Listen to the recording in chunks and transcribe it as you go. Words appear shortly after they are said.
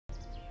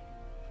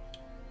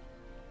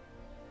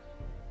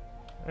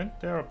And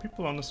there are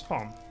people on this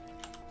farm.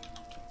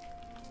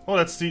 Oh,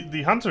 that's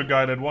the hunter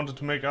guy that wanted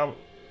to make out,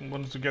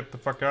 wanted to get the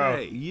fuck out.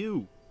 Hey,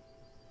 you!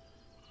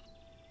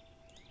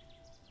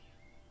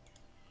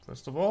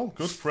 First of all,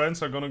 good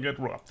friends are gonna get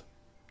robbed.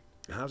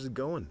 How's it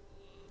going?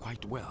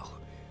 Quite well,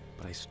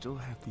 but I still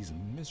have these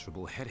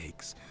miserable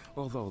headaches,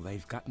 although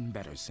they've gotten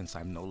better since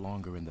I'm no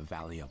longer in the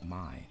Valley of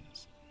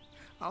Mines.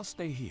 I'll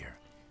stay here,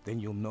 then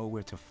you'll know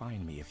where to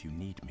find me if you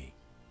need me.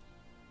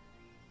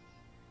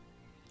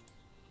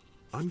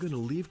 I'm gonna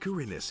leave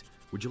Corinus.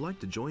 Would you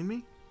like to join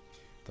me?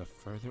 The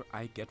further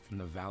I get from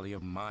the Valley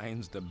of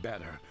Mines, the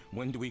better.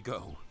 When do we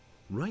go?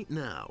 Right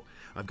now.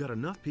 I've got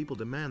enough people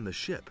to man the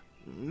ship.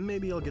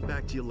 Maybe I'll get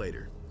back to you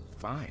later.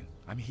 Fine,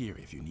 I'm here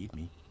if you need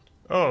me.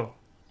 Oh.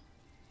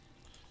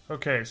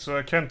 Okay, so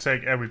I can't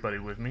take everybody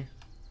with me.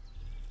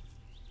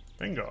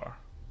 Vengar.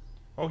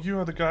 Oh, you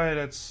are the guy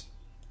that's...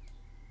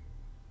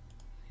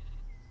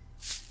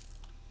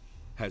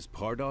 Has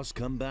Pardos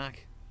come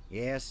back?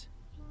 Yes,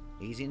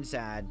 he's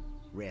inside,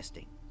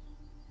 resting.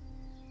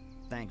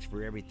 Thanks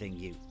for everything,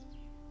 you.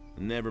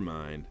 Never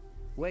mind.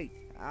 Wait,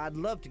 I'd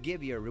love to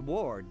give you a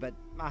reward, but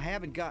I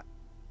haven't got...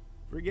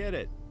 Forget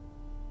it.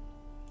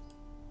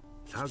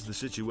 How's the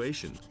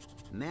situation?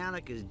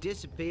 Malik has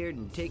disappeared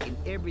and taken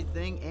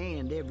everything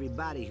and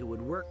everybody who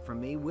would work for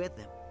me with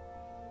him.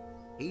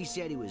 He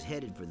said he was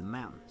headed for the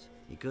mountains.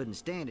 He couldn't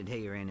stand it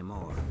here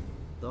anymore.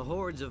 The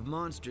hordes of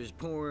monsters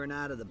pouring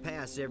out of the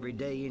pass every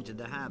day into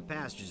the high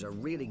pastures are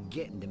really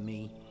getting to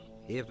me.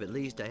 If at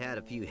least I had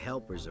a few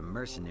helpers or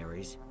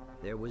mercenaries.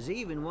 There was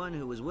even one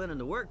who was willing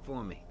to work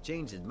for me.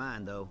 Changed his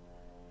mind, though.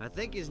 I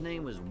think his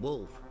name was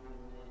Wolf.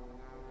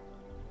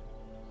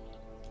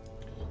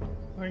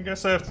 I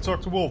guess I have to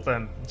talk to Wolf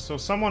then. So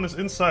someone is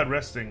inside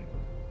resting.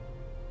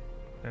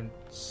 And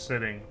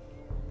sitting.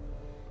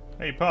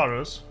 Hey,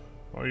 Paros.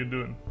 How are you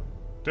doing?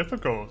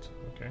 Difficult.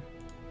 Okay.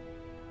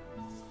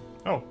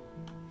 Oh.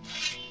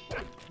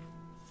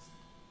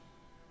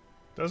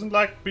 Doesn't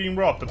like being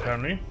robbed,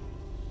 apparently.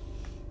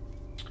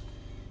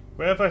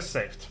 Where have I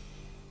saved?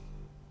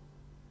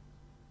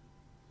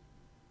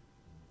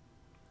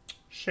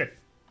 Shit.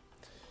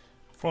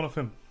 In front of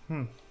him.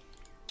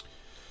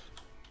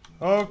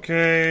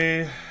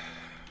 Okay.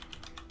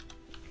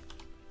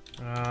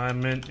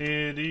 I'm an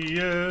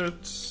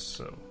idiot.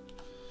 So.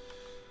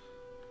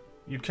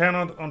 You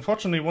cannot,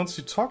 unfortunately, once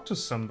you talk to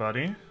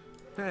somebody.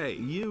 Hey,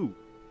 you!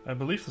 I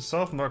believe the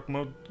softmark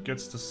mode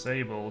gets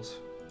disabled.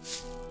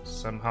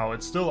 Somehow.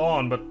 It's still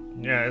on, but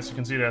yeah, as you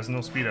can see, there's no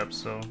speed up,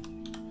 so.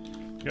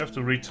 You have to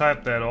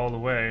retype that all the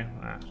way.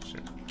 Ah,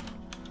 shit.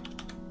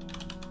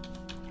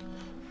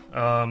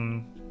 All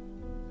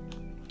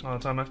the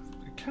time I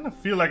kind of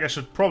feel like I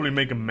should probably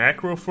make a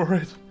macro for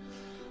it.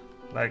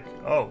 Like,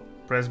 oh,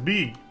 press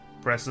B,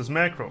 press this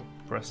macro,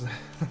 press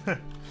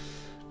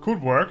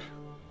could work,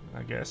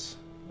 I guess.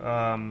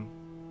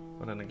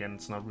 But then again,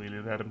 it's not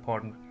really that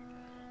important.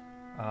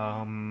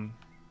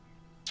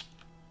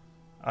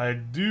 I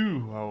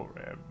do,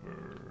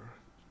 however,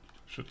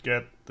 should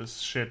get this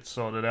shit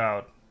sorted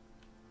out.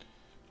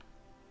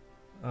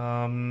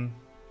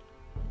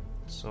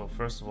 So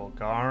first of all,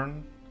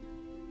 Garn.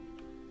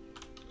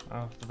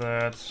 After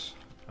that,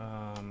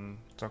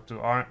 talk to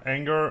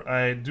Anger.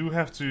 I do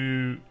have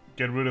to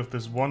get rid of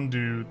this one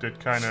dude that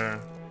kind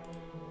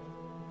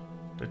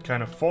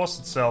of forced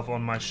itself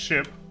on my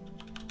ship.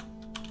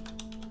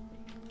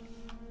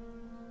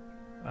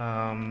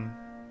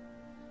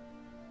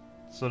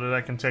 So that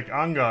I can take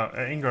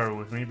Anger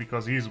with me,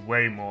 because he's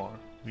way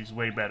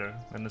better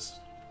than this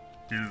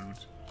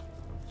dude.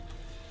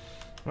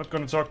 I'm not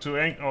gonna talk to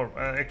Anger, or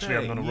actually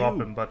I'm gonna rob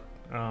him, but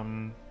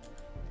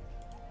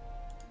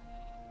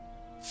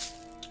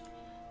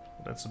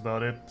that's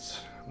about it.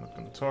 I'm not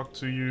gonna talk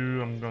to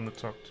you, I'm gonna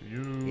talk to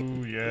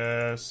you,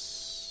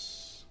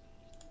 yes.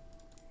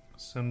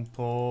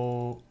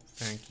 Simple,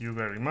 thank you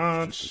very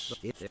much.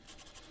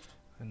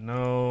 And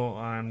now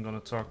I'm gonna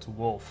talk to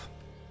Wolf.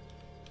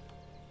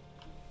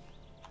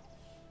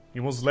 He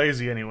was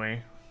lazy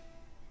anyway.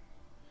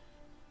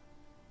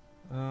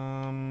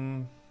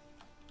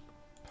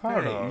 Pardos.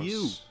 Hey,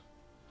 you.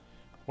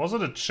 Was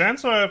it a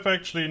chance, or I have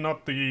actually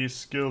not the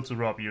skill to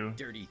rob you?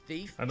 Dirty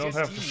thief. I don't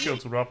have the skill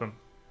to rob him,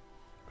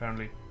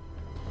 apparently.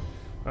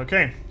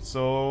 Okay,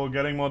 so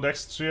getting more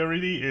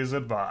dexterity is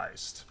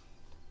advised.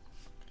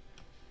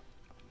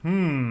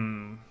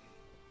 Okay,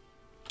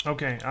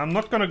 I'm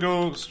not gonna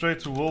go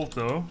straight to Wolf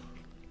though.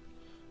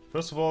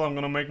 First of all, I'm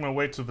gonna make my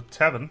way to the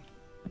tavern.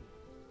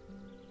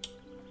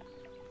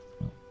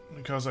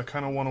 Because I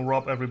kinda wanna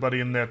rob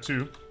everybody in there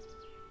too.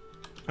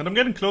 And I'm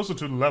getting closer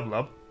to the level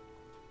up.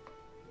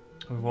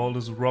 With all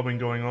this robbing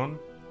going on.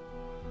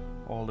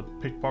 All the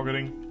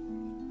pickpocketing.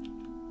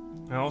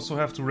 I also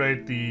have to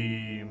raid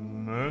the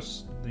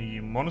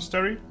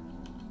monastery.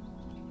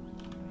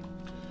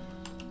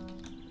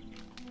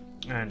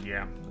 And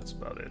yeah, that's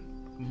about it.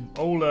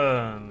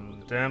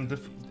 Olan,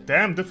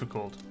 damn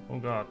difficult. Oh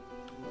god.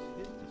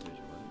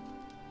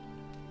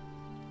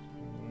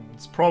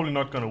 It's probably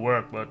not gonna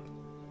work, but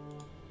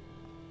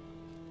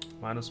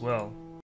might as well.